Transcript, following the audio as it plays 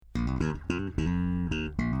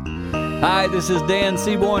Hi, this is Dan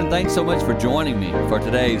Seaborn. Thanks so much for joining me for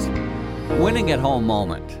today's Winning at Home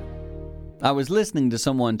moment. I was listening to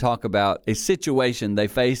someone talk about a situation they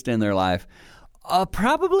faced in their life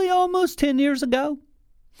probably almost 10 years ago.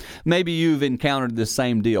 Maybe you've encountered this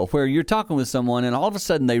same deal where you're talking with someone and all of a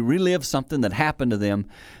sudden they relive something that happened to them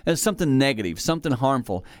as something negative, something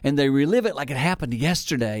harmful, and they relive it like it happened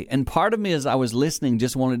yesterday. And part of me, as I was listening,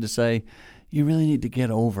 just wanted to say, you really need to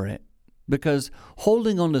get over it, because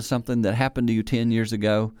holding on to something that happened to you 10 years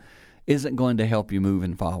ago isn't going to help you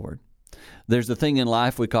moving forward. There's a thing in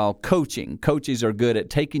life we call coaching. Coaches are good at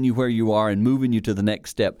taking you where you are and moving you to the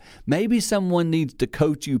next step. Maybe someone needs to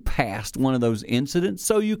coach you past one of those incidents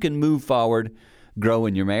so you can move forward, grow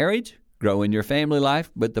in your marriage, grow in your family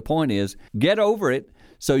life. But the point is, get over it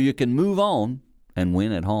so you can move on and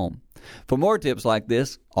win at home. For more tips like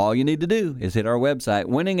this, all you need to do is hit our website,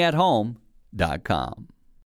 winningathome.com.